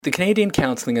The Canadian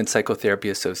Counselling and Psychotherapy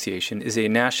Association is a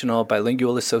national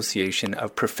bilingual association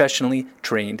of professionally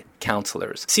trained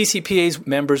counselors. CCPA's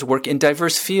members work in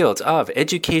diverse fields of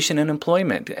education and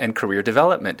employment and career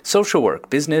development, social work,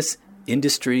 business,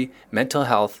 industry, mental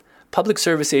health, public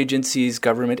service agencies,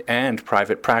 government, and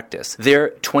private practice.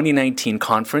 Their 2019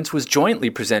 conference was jointly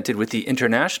presented with the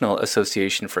International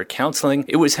Association for Counseling.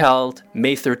 It was held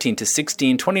May 13 to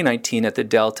 16, 2019 at the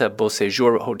Delta Beau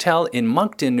Séjour Hotel in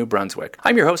Moncton, New Brunswick.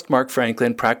 I'm your host, Mark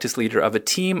Franklin, practice leader of a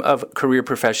team of career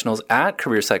professionals at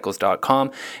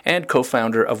careercycles.com and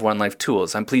co-founder of One Life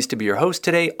Tools. I'm pleased to be your host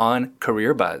today on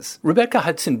Career Buzz. Rebecca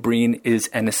Hudson Breen is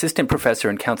an assistant professor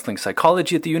in counseling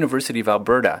psychology at the University of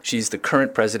Alberta. She's the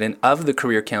current president of the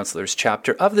Career Counselors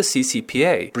chapter of the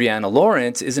CCPA. Breanna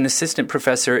Lawrence is an assistant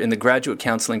professor in the graduate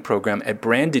counseling program at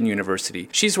Brandon University.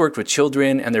 She's worked with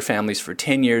children and their families for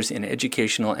 10 years in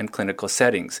educational and clinical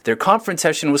settings. Their conference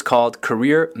session was called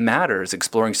Career Matters,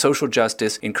 Exploring Social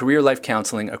Justice in Career Life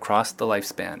Counseling Across the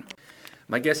Lifespan.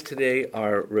 My guests today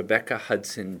are Rebecca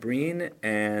Hudson Breen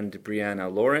and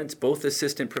Breanna Lawrence, both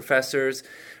assistant professors.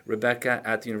 Rebecca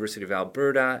at the University of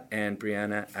Alberta and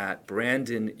Breanna at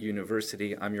Brandon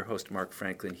University. I'm your host, Mark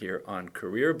Franklin, here on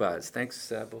Career Buzz.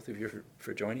 Thanks, both of you,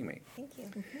 for joining me. Thank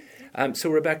you. So,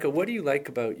 Rebecca, what do you like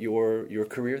about your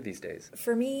career these days?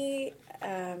 For me,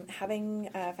 having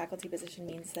a faculty position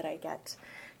means that I get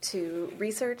to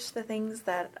research the things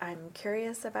that I'm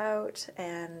curious about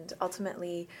and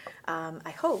ultimately, I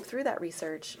hope through that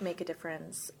research, make a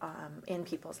difference in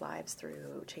people's lives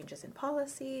through changes in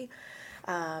policy,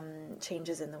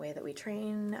 changes in the way that we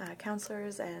train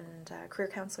counselors and career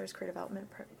counselors, career development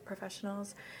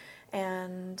professionals,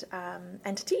 and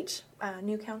to teach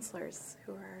new counselors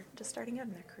who are just starting out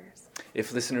in their careers.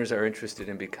 If listeners are interested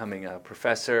in becoming a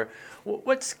professor,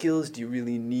 what skills do you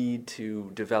really need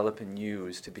to develop and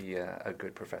use to be a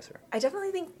good professor? I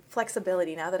definitely think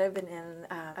flexibility. Now that I've been in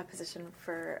a position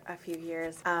for a few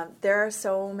years, there are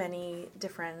so many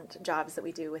different jobs that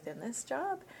we do within this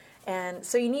job. And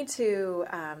so you need to,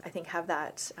 I think, have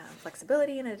that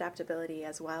flexibility and adaptability,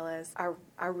 as well as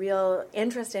our real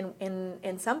interest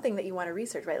in something that you want to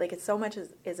research, right? Like, it's so much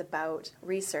is about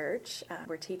research.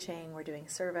 We're teaching, we're doing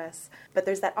service, but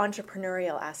there's that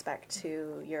entrepreneurial aspect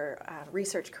to your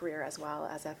research career as well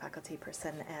as a faculty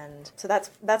person. And so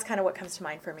that's kind of what comes to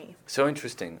mind for me. So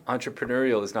interesting.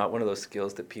 Entrepreneurial is not one of those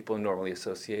skills that people normally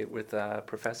associate with a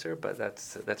professor, but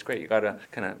that's great. You got to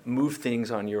kind of move things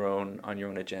on your own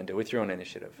agenda, with your own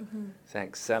initiative. Mm-hmm.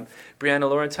 Thanks. Breanna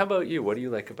Lawrence, how about you? What do you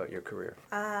like about your career?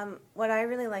 What I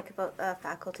really like about a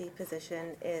faculty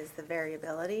position is the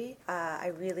variability.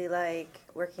 I really like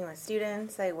working with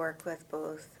students. I work with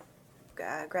both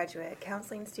graduate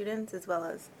counseling students as well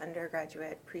as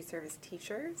undergraduate pre-service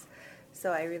teachers.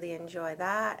 So I really enjoy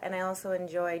that. And I also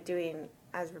enjoy doing,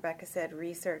 as Rebecca said,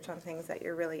 research on things that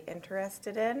you're really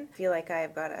interested in. I feel like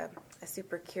I've got a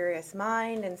super curious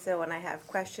mind, and so when I have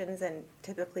questions, and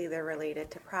typically they're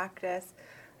related to practice,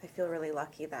 I feel really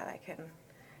lucky that I can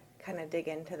kind of dig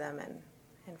into them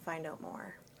and find out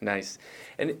more. Nice.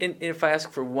 And if I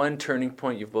ask for one turning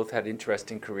point, you've both had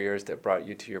interesting careers that brought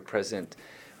you to your present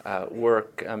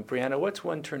work. Breanna, what's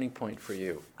one turning point for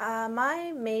you?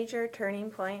 My major turning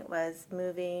point was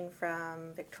moving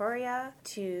from Victoria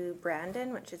to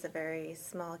Brandon, which is a very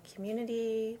small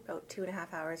community, about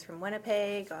 2.5 hours from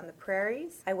Winnipeg on the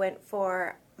prairies. I went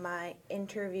for my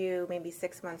interview maybe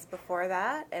 6 months before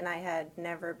that, and I had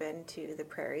never been to the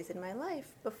prairies in my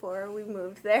life before we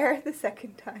moved there the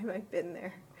second time I've been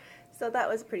there. So that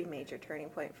was a pretty major turning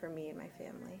point for me and my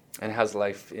family. And how's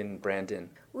life in Brandon?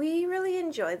 We really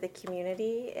enjoy the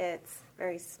community. It's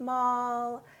very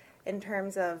small in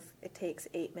terms of it takes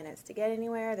 8 minutes to get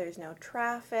anywhere. There's no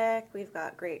traffic. We've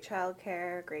got great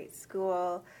childcare, great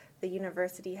school. The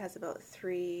university has about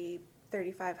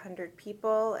 3,500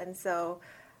 people. And so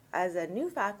as a new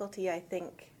faculty, I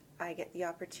think I get the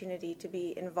opportunity to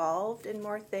be involved in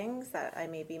more things that I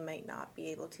maybe might not be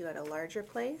able to at a larger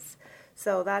place.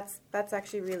 So that's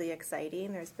actually really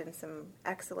exciting. There's been some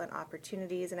excellent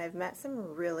opportunities, and I've met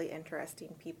some really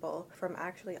interesting people from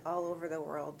actually all over the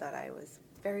world that I was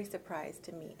very surprised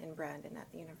to meet in Brandon at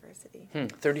the university.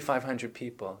 3,500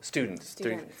 people, students,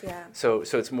 yeah. So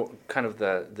it's more kind of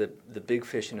the big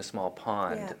fish in a small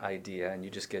pond idea, and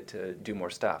you just get to do more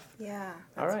stuff. Yeah,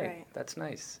 that's all right. Right. That's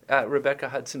nice. Rebecca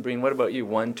Hudson Breen, what about you?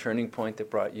 One turning point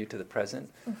that brought you to the present?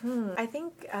 Mm-hmm. I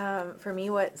think for me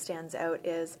what stands out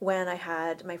is when I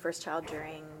had my first child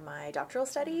during my doctoral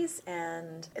studies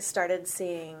and started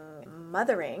seeing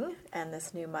mothering and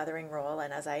this new mothering role.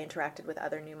 And as I interacted with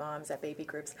other new moms at baby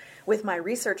groups with my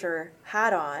researcher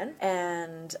hat on,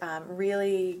 and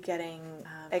really getting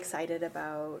excited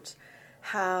about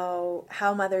how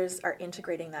mothers are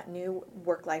integrating that new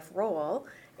work-life role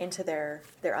into their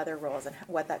other roles and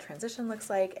what that transition looks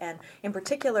like, and in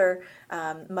particular,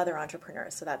 mother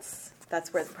entrepreneurs. So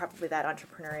that's where probably that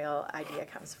entrepreneurial idea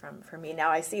comes from for me. Now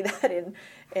I see that in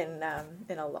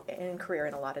career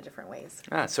in a lot of different ways.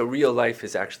 So real life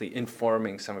is actually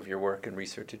informing some of your work and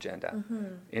research agenda. Mm-hmm.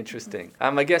 Interesting.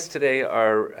 My guests today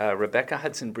are Rebecca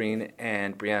Hudson Breen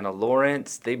and Breanna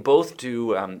Lawrence. They both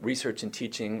do research and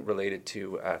teaching related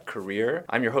to career.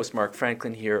 I'm your host, Mark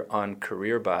Franklin, here on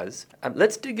Career Buzz.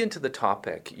 Let's dig into the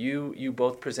topic. You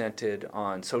both presented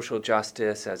on social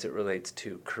justice as it relates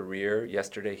to career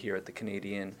yesterday here at the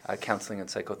Canadian Counselling and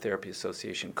Psychotherapy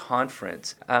Association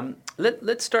conference.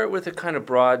 Let's start with a kind of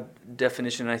broad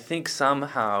definition. I think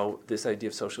somehow this idea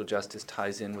of social justice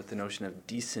ties in with the notion of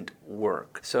decent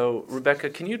work. So,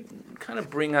 Rebecca, can you kind of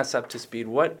bring us up to speed?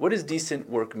 What does decent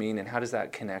work mean, and how does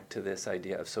that connect to this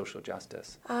idea of social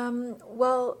justice?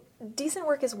 Well, decent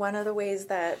work is one of the ways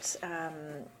that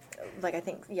I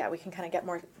think, we can kind of get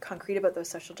more concrete about those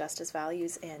social justice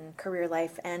values in career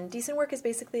life. And decent work is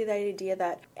basically the idea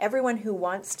that everyone who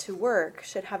wants to work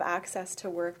should have access to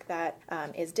work that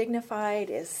is dignified,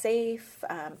 is safe,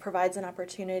 provides an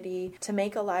opportunity to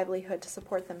make a livelihood, to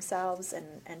support themselves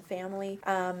and family,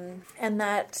 and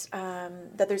that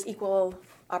there's equal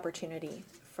opportunity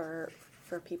for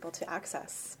people to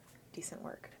access decent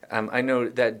work. I know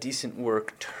that decent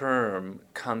work term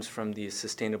comes from these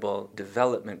sustainable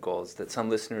development goals that some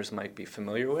listeners might be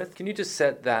familiar with. Can you just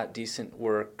set that decent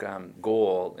work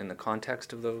goal in the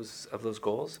context of those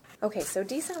goals? Okay, so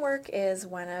decent work is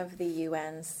one of the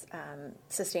UN's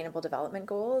sustainable development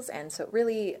goals, and so it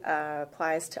really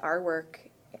applies to our work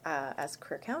as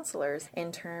career counselors in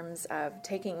terms of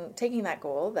taking that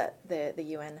goal that the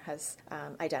UN has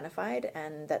identified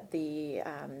and that the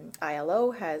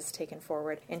ILO has taken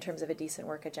forward in terms of a decent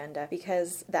work agenda,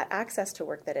 because that access to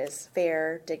work that is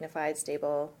fair, dignified,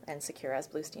 stable, and secure, as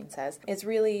Bluestein says, is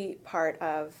really part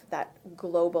of that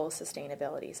global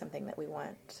sustainability, something that we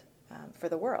want for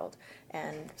the world,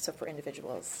 and so for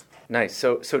individuals. Nice.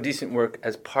 So decent work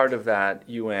as part of that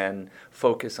UN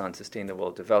focus on sustainable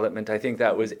development. I think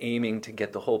that was aiming to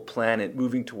get the whole planet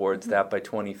moving towards that by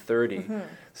 2030. Mm-hmm.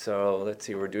 So let's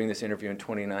see, we're doing this interview in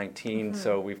 2019,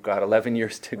 so we've got 11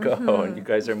 years to go, and you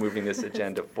guys are moving this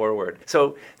agenda forward.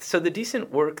 So the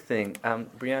decent work thing,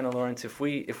 Breanna Lawrence, if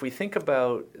we think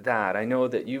about that, I know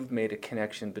that you've made a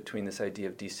connection between this idea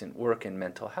of decent work and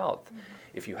mental health. Mm-hmm.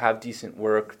 If you have decent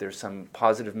work, there's some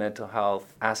positive mental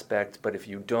health aspect, but if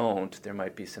you don't, there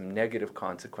might be some negative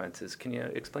consequences. Can you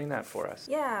explain that for us?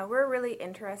 Yeah, we're really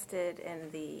interested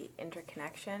in the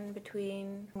interconnection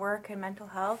between work and mental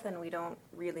health, and we don't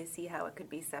really see how it could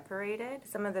be separated.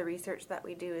 Some of the research that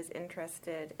we do is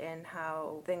interested in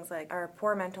how things like our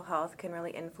poor mental health can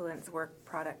really influence work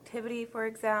productivity, for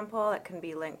example. It can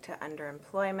be linked to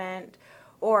underemployment,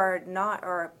 or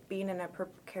being in a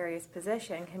precarious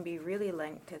position can be really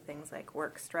linked to things like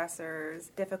work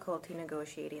stressors, difficulty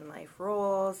negotiating life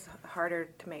roles, harder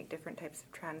to make different types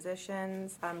of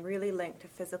transitions, really linked to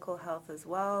physical health as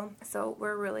well. So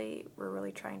we're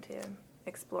really trying to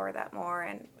explore that more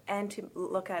and to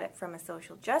look at it from a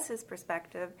social justice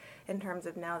perspective in terms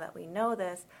of, now that we know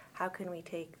this, how can we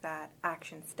take that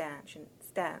action stance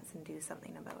and do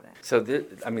something about it. So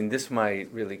this might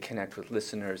really connect with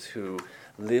listeners who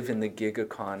live in the gig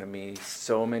economy.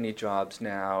 So many jobs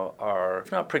now are,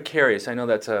 if not precarious, I know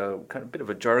that's a kind of bit of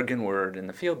a jargon word in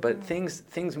the field, but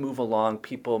things move along.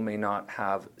 People may not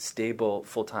have stable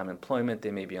full-time employment.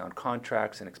 They may be on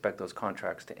contracts and expect those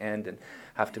contracts to end and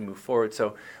have to move forward.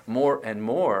 So more and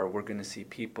more we're going to see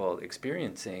people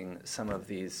experiencing some of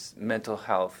these mental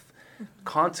health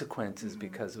consequences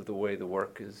because of the way the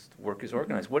work is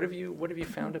organized. What have you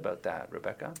found about that,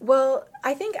 Rebecca? Well,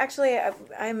 I think actually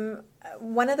I'm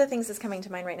one of the things that's coming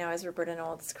to mind right now is Roberta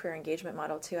Knowles' career engagement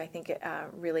model too. I think it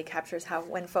really captures how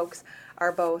when folks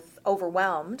are both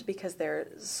overwhelmed because they're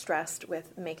stressed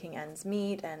with making ends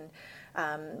meet and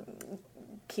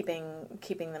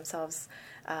keeping themselves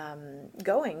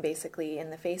going, basically,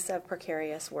 in the face of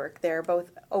precarious work. They're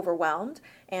both overwhelmed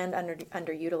and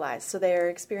underutilized. So they're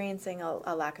experiencing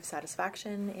a lack of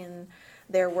satisfaction in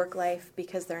their work life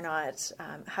because they're not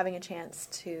having a chance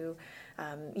to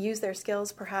use their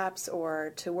skills, perhaps,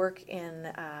 or to work in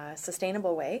a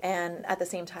sustainable way, and at the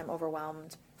same time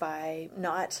overwhelmed by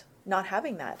not not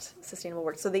having that sustainable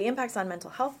work. So the impacts on mental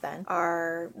health then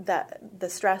are that the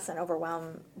stress and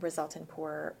overwhelm result in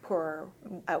poor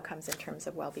outcomes in terms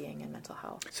of well-being and mental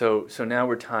health. So now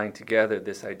we're tying together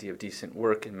this idea of decent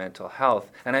work and mental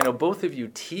health. And I know both of you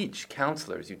teach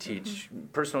counselors. You teach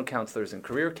personal counselors and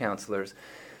career counselors.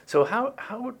 So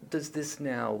how does this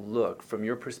now look from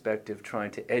your perspective, trying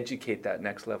to educate that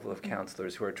next level of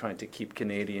counselors who are trying to keep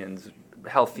Canadians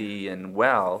healthy and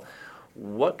well?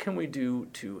 What can we do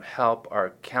to help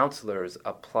our counselors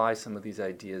apply some of these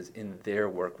ideas in their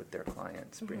work with their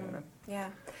clients, Breanna? Yeah.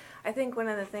 I think one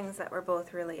of the things that we're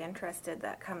both really interested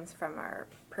that comes from our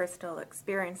personal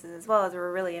experiences, as well as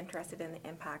we're really interested in the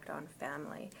impact on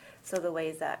family. So the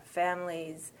ways that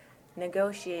families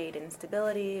negotiate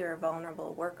instability or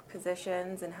vulnerable work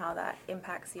positions and how that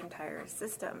impacts the entire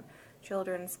system,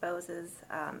 children, spouses,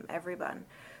 everyone.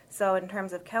 So in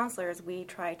terms of counselors, we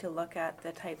try to look at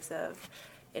the types of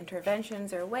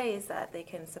interventions or ways that they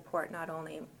can support not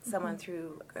only someone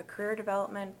through a career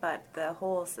development, but the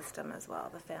whole system as well,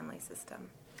 the family system.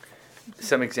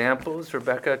 Some examples,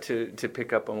 Rebecca, to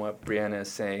pick up on what Breanna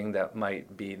is saying, that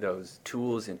might be those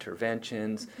tools,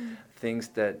 interventions, things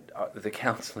that the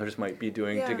counselors might be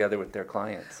doing together with their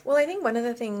clients. Well, I think one of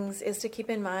the things is to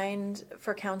keep in mind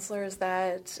for counselors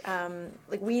that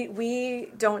we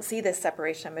don't see this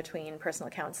separation between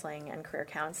personal counseling and career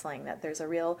counseling, that there's a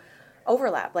real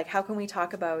overlap. Like, how can we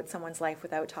talk about someone's life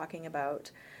without talking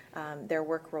about their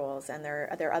work roles and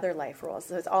their other life roles?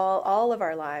 So it's all of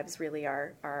our lives really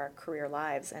are our career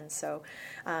lives. And so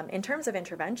in terms of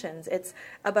interventions, it's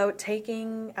about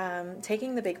taking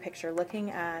the big picture, looking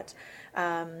at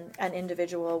an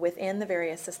individual within the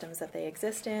various systems that they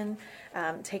exist in,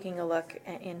 taking a look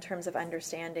in terms of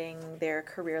understanding their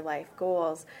career life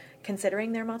goals,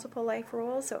 considering their multiple life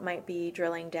roles. So it might be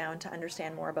drilling down to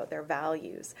understand more about their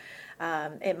values.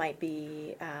 It might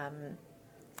be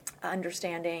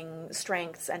understanding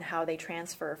strengths and how they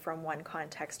transfer from one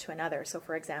context to another. So,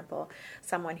 for example,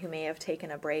 someone who may have taken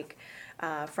a break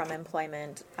from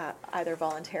employment, either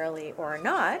voluntarily or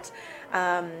not,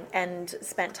 and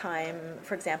spent time,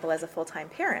 for example, as a full-time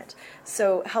parent.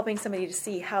 So helping somebody to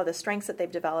see how the strengths that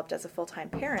they've developed as a full-time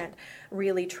parent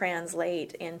really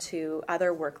translate into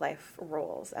other work-life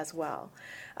roles as well.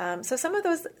 So some of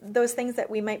those things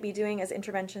that we might be doing as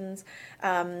interventions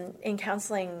in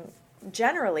counseling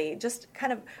generally, just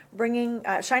kind of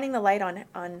shining the light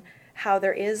on how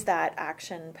there is that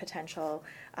action potential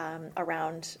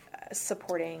around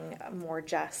supporting more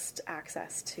just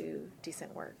access to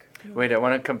decent work. Wait, I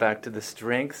want to come back to the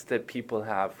strengths that people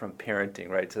have from parenting,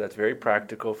 right? So that's very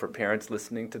practical for parents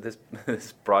listening to this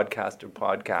broadcast or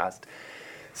podcast.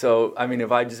 So, I mean,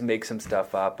 if I just make some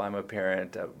stuff up, I'm a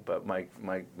parent, but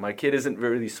my kid isn't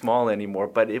really small anymore.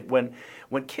 But when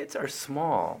kids are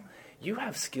small, you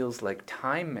have skills like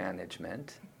time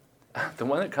management. The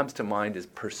one that comes to mind is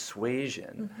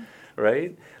persuasion,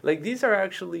 right? Like, these are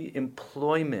actually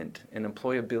employment and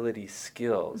employability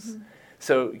skills.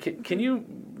 So can you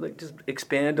just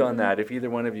expand on that, if either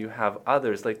one of you have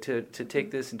others, to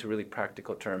take this into really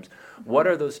practical terms? What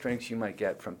are those strengths you might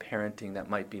get from parenting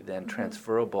that might be then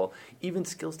transferable, even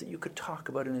skills that you could talk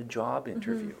about in a job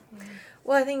interview?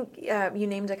 Well, I think you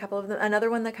named a couple of them. Another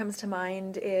one that comes to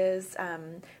mind is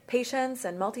patience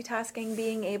and multitasking,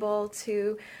 being able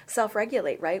to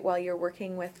self-regulate, right, while you're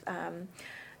working with,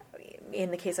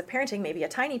 in the case of parenting, maybe a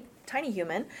tiny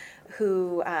human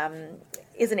who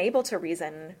isn't able to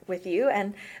reason with you.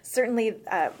 And certainly,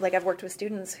 I've worked with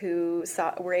students who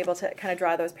were able to kind of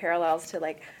draw those parallels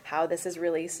to how this is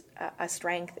really a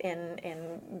strength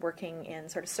in working in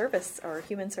sort of service or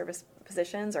human service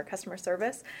positions or customer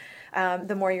service.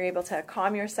 The more you're able to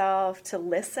calm yourself, to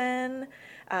listen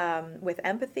with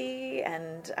empathy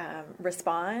and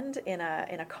respond in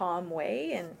a calm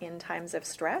way in times of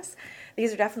stress.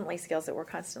 These are definitely skills that we're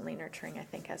constantly nurturing, I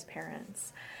think, as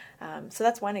parents. So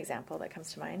that's one example that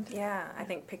comes to mind. Yeah, I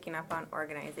think picking up on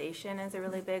organization is a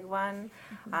really big one,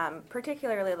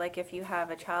 particularly if you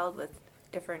have a child with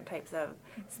different types of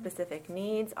specific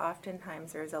needs.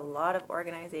 Oftentimes there's a lot of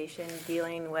organization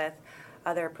dealing with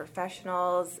other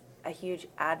professionals, a huge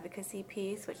advocacy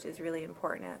piece, which is really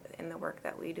important in the work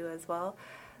that we do as well.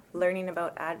 Learning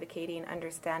about advocating,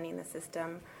 understanding the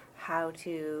system, how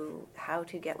to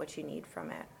get what you need from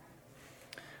it.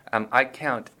 I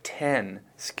count 10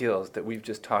 skills that we've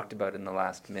just talked about in the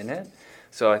last minute.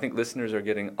 So I think listeners are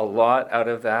getting a lot out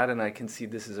of that, and I can see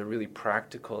this as a really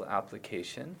practical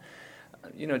application.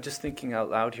 Just thinking out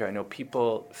loud here, I know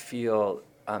people feel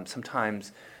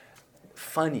sometimes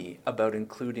funny about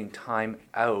including time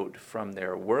out from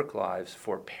their work lives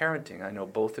for parenting. I know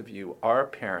both of you are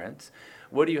parents.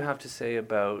 what do you have to say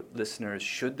about listeners?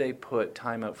 Should they put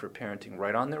time out for parenting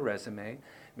right on their resume,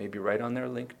 maybe right on their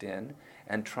LinkedIn,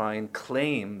 and try and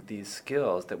claim these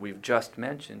skills that we've just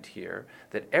mentioned here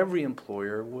that every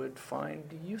employer would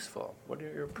find useful? What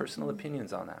are your personal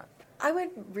opinions on that? I would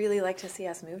really like to see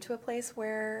us move to a place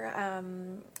where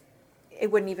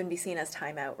it wouldn't even be seen as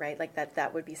time out, right? Like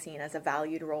that would be seen as a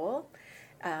valued role,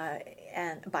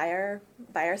 and by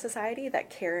our society, that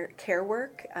care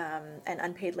work and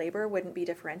unpaid labor wouldn't be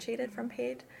differentiated from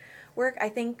paid work. I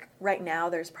think right now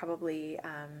there's probably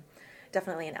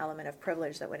definitely an element of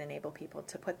privilege that would enable people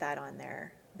to put that on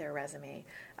their resume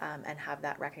and have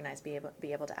that recognized,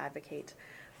 be able to advocate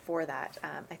for that.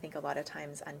 I think a lot of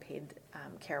times unpaid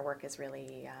care work is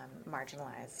really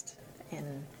marginalized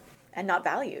and not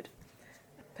valued,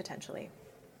 potentially.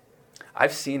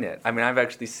 I've seen it. I mean, I've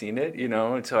actually seen it,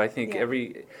 and so I think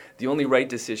the only right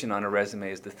decision on a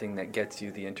resume is the thing that gets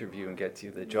you the interview and gets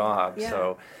you the job. Yeah.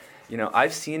 So,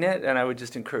 I've seen it, and I would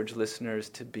just encourage listeners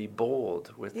to be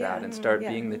bold with that and start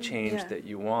being the change that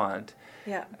you want.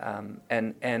 Yeah.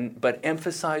 But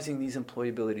emphasizing these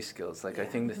employability skills. Like I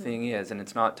think the thing is, and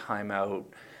it's not time out,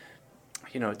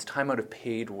 it's time out of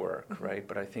paid work, right?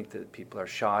 But I think that people are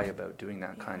shy about doing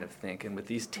that kind of thing. And with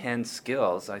these 10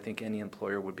 skills, I think any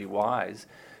employer would be wise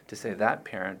to say that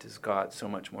parent has got so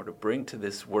much more to bring to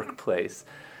this workplace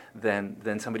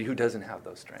than somebody who doesn't have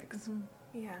those strengths.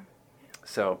 Yeah.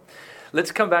 So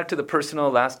let's come back to the personal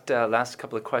last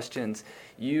couple of questions.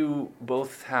 You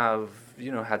both have,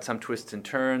 had some twists and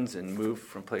turns and moved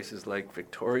from places like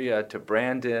Victoria to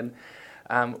Brandon.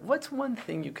 What's one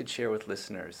thing you could share with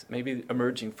listeners, maybe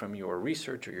emerging from your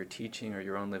research or your teaching or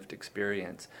your own lived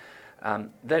experience,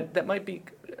 that might be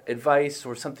advice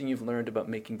or something you've learned about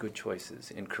making good choices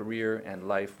in career and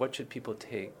life? What should people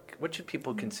take? What should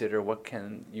people consider? What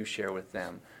can you share with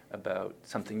them about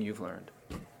something you've learned?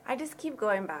 I just keep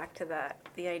going back to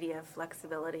the idea of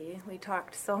flexibility. We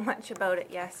talked so much about it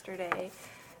yesterday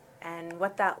and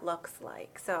what that looks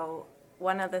like. So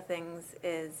one of the things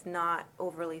is not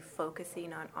overly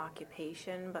focusing on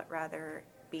occupation, but rather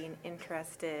being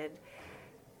interested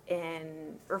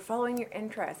in, or following your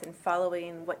interests and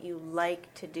following what you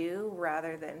like to do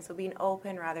so being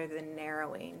open rather than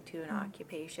narrowing to an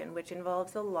occupation, which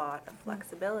involves a lot of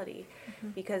flexibility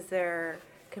because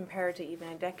compared to even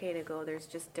a decade ago, there's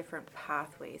just different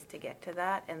pathways to get to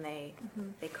that, and they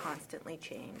constantly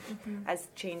change. As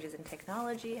changes in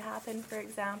technology happen, for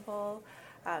example,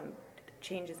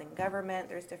 changes in government,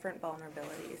 there's different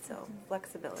vulnerabilities, so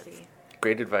flexibility.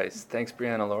 Great advice. Thanks,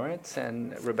 Breanna Lawrence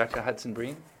and Rebecca Hudson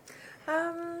Breen.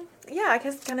 I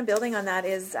guess kind of building on that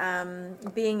is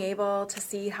being able to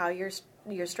see how your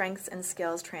strengths and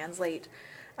skills translate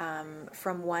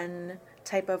from one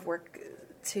type of work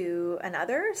to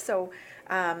another. So,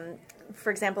 for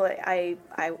example, I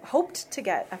hoped to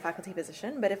get a faculty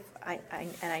position, but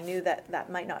I knew that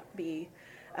might not be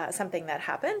something that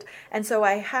happened, and so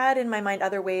I had in my mind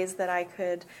other ways that I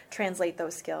could translate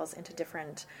those skills into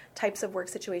different types of work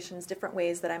situations, different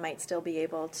ways that I might still be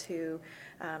able to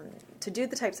do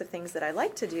the types of things that I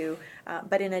like to do,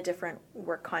 but in a different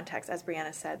work context. As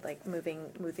Breanna said, like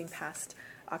moving past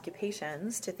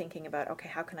occupations to thinking about, okay,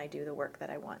 how can I do the work that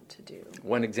I want to do?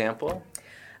 One example?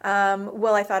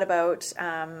 Well, I thought about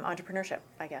entrepreneurship,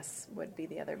 I guess, would be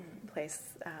the other place,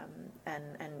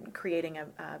 and creating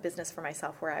a business for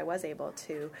myself where I was able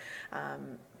to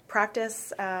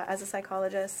practice as a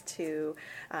psychologist, to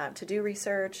do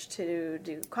research, to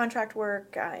do contract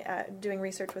work, doing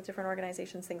research with different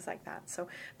organizations, things like that. So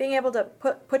being able to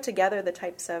put together the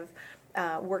types of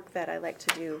work that I like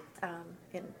to do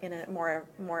in a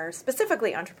more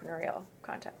specifically entrepreneurial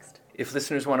context. If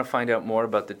listeners want to find out more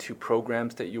about the two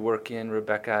programs that you work in,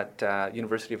 Rebecca, at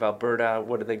University of Alberta,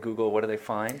 what do they Google? What do they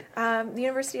find? The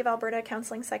University of Alberta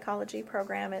Counselling Psychology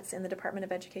program. It's in the Department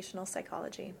of Educational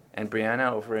Psychology. And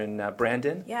Breanna over in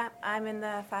Brandon? Yeah, I'm in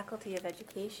the Faculty of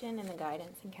Education in the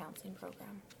Guidance and Counseling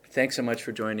program. Thanks so much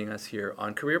for joining us here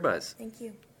on Career Buzz. Thank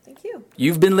you. Thank you.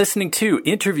 You've been listening to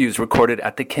interviews recorded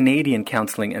at the Canadian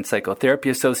Counselling and Psychotherapy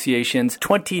Association's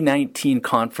 2019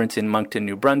 conference in Moncton,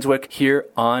 New Brunswick, here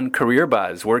on Career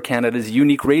Buzz. We're Canada's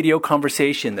unique radio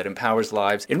conversation that empowers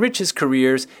lives, enriches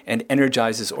careers, and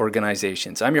energizes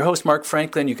organizations. I'm your host, Mark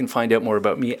Franklin. You can find out more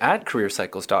about me at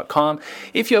careercycles.com.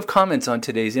 If you have comments on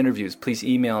today's interviews, please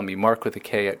email me,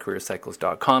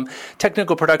 mark@careercycles.com.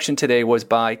 Technical production today was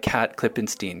by Kat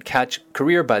Klippenstein. Catch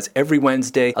Career Buzz every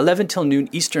Wednesday, 11 till noon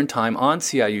Eastern Time on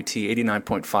CIUT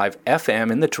 89.5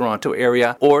 FM in the Toronto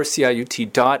area or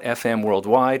CIUT.FM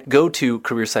worldwide. Go to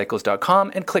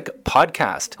careercycles.com and click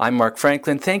podcast. I'm Mark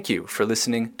Franklin. Thank you for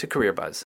listening to Career Buzz.